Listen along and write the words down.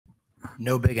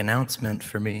No big announcement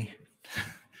for me.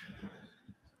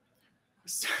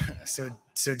 So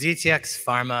DTX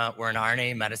Pharma, we're an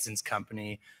RNA medicines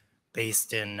company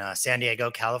based in San Diego,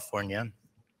 California.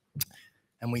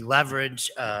 And we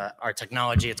leverage our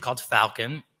technology, it's called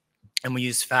Falcon, and we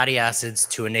use fatty acids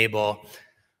to enable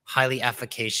highly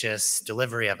efficacious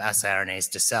delivery of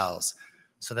siRNAs to cells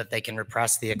so that they can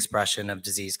repress the expression of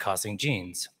disease-causing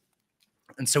genes.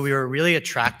 And so we were really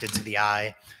attracted to the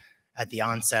eye at the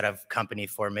onset of company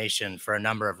formation for a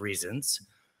number of reasons.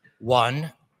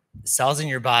 One, cells in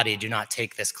your body do not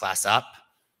take this class up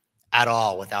at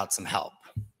all without some help.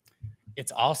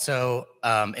 It's also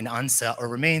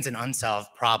remains an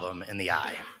unsolved problem in the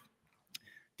eye.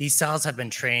 These cells have been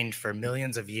trained for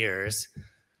millions of years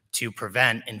to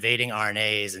prevent invading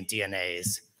RNAs and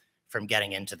DNAs from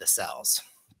getting into the cells.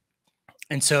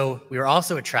 And so we were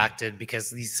also attracted because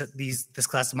this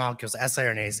class of molecules,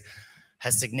 siRNAs,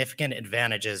 has significant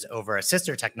advantages over a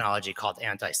sister technology called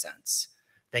antisense.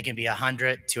 They can be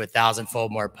 100 to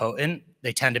 1,000-fold more potent.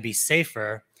 They tend to be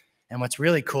safer. And what's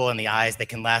really cool in the eyes, they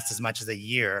can last as much as a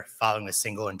year following a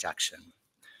single injection.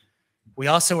 We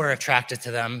also were attracted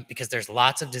to them because there's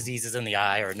lots of diseases in the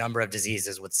eye, or a number of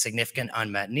diseases with significant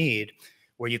unmet need,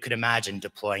 where you could imagine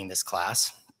deploying this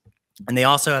class. And they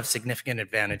also have significant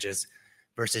advantages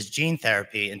versus gene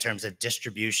therapy in terms of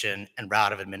distribution and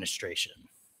route of administration.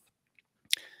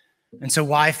 And so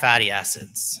why fatty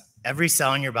acids? Every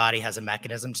cell in your body has a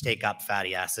mechanism to take up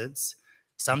fatty acids.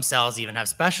 Some cells even have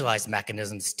specialized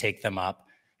mechanisms to take them up.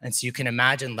 And so you can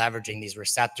imagine leveraging these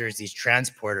receptors, these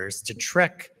transporters, to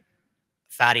trick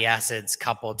fatty acids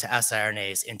coupled to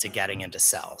siRNAs into getting into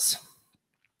cells.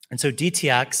 And so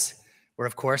DTX, we're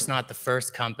of course not the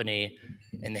first company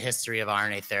in the history of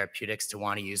RNA therapeutics to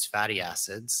want to use fatty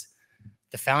acids.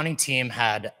 The founding team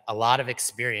had a lot of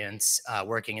experience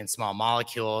working in small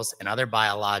molecules and other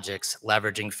biologics,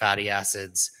 leveraging fatty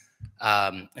acids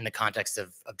in the context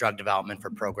of drug development for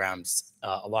programs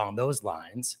along those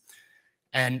lines.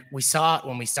 And we saw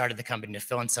when we started the company to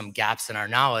fill in some gaps in our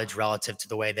knowledge relative to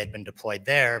the way they'd been deployed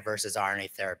there versus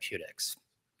RNA therapeutics.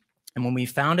 And when we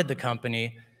founded the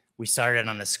company, we started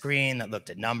on a screen that looked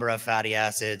at number of fatty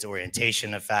acids,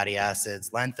 orientation of fatty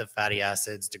acids, length of fatty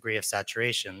acids, degree of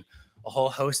saturation, a whole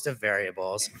host of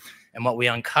variables. And what we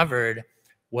uncovered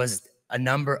was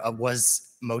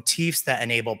motifs that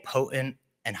enable potent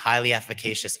and highly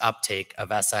efficacious uptake of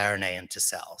siRNA into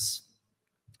cells.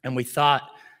 And we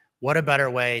thought, what a better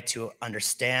way to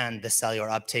understand the cellular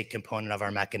uptake component of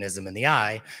our mechanism in the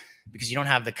eye, because you don't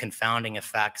have the confounding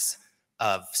effects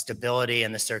of stability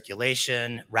in the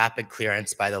circulation, rapid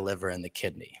clearance by the liver and the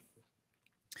kidney.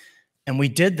 And we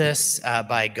did this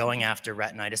by going after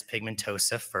retinitis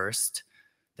pigmentosa first.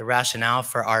 The rationale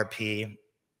for RP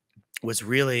was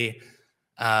really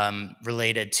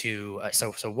related to,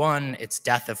 so one, it's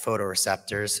death of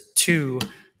photoreceptors. Two,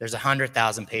 there's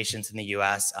 100,000 patients in the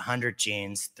US, 100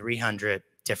 genes, 300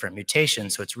 different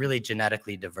mutations. So it's really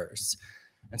genetically diverse.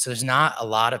 And so there's not a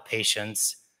lot of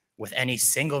patients with any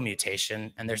single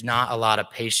mutation, and there's not a lot of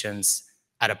patients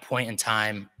at a point in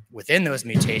time within those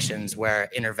mutations where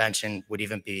intervention would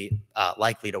even be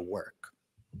likely to work.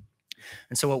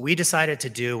 And so what we decided to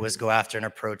do was go after an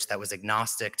approach that was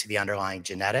agnostic to the underlying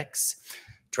genetics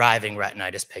driving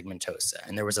retinitis pigmentosa.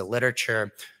 And there was a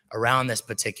literature around this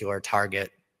particular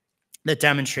target that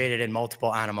demonstrated in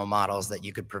multiple animal models that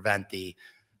you could prevent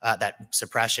that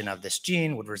suppression of this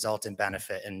gene would result in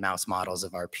benefit in mouse models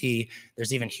of RP.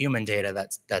 There's even human data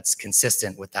that's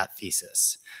consistent with that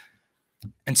thesis.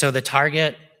 And so the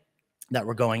target that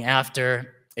we're going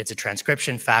after, it's a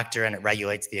transcription factor and it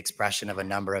regulates the expression of a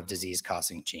number of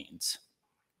disease-causing genes.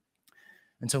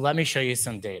 And so let me show you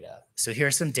some data. So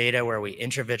here's some data where we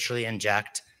intravitreally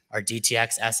inject our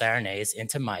DTX siRNAs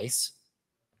into mice,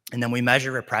 and then we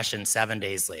measure repression 7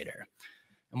 days later.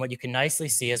 And what you can nicely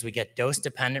see is we get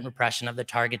dose-dependent repression of the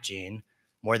target gene,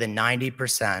 more than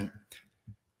 90%,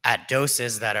 at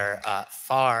doses that are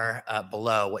far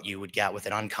below what you would get with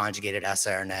an unconjugated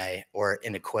siRNA or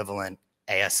an equivalent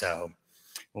ASO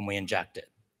when we inject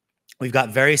it. We've got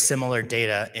very similar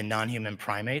data in non-human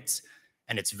primates,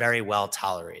 and it's very well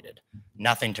tolerated.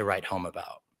 Nothing to write home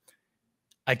about.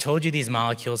 I told you these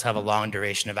molecules have a long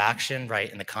duration of action,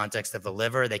 right? In the context of the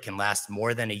liver, they can last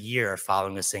more than a year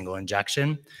following a single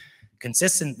injection.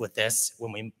 Consistent with this,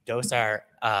 when we dose our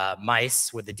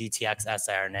mice with the DTX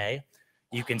siRNA,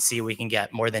 you can see we can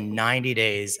get more than 90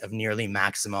 days of nearly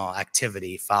maximal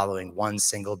activity following one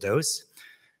single dose.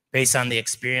 Based on the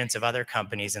experience of other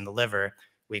companies in the liver,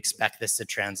 we expect this to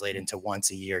translate into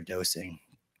once-a-year dosing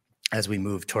as we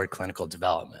move toward clinical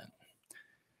development.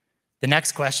 The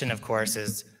next question, of course,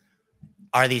 is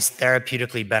are these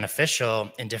therapeutically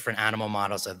beneficial in different animal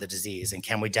models of the disease? And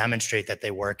can we demonstrate that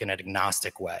they work in an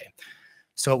agnostic way?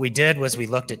 So what we did was we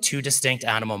looked at 2 distinct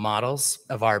animal models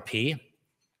of RP.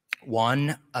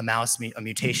 One, a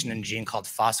mutation in a gene called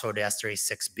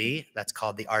phosphodiesterase 6B. That's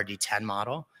called the RD10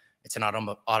 model. It's an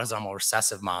autosomal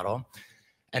recessive model.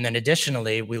 And then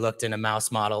additionally, we looked in a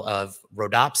mouse model of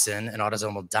rhodopsin, an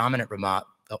autosomal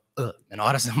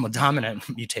dominant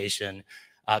mutation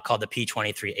called the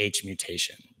P23H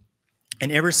mutation.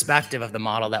 And irrespective of the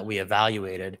model that we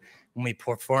evaluated, when we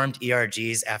performed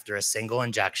ERGs after a single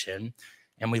injection,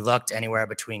 and we looked anywhere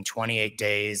between 28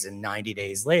 days and 90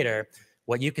 days later,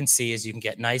 what you can see is you can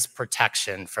get nice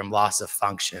protection from loss of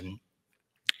function,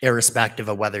 irrespective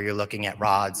of whether you're looking at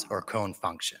rods or cone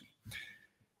function.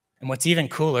 And what's even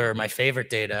cooler, my favorite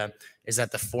data, is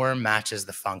that the form matches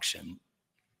the function.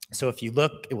 So if you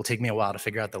look, it will take me a while to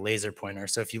figure out the laser pointer.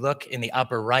 So if you look in the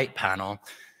upper right panel,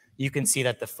 you can see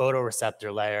that the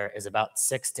photoreceptor layer is about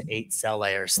 6 to 8 cell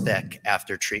layers thick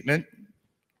after treatment.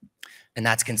 And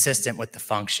that's consistent with the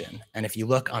function. And if you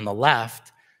look on the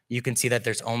left, you can see that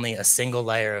there's only a single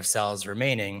layer of cells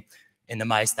remaining in the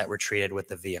mice that were treated with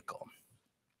the vehicle.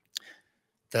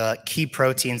 The key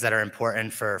proteins that are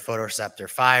important for photoreceptor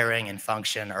firing and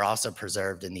function are also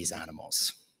preserved in these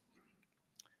animals.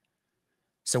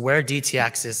 So where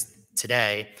DTX is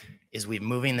today is we're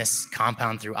moving this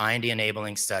compound through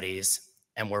IND-enabling studies,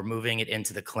 and we're moving it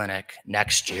into the clinic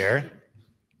next year.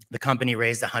 The company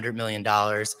raised $100 million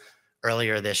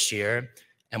earlier this year,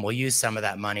 and we'll use some of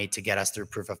that money to get us through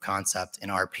proof of concept in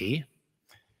RP.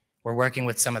 We're working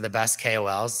with some of the best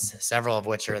KOLs, several of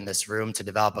which are in this room, to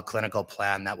develop a clinical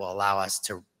plan that will allow us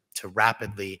to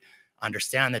rapidly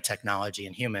understand the technology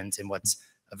in humans in what's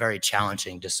a very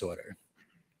challenging disorder.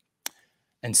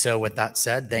 And so with that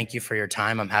said, thank you for your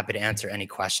time. I'm happy to answer any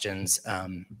questions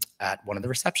at one of the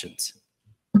receptions.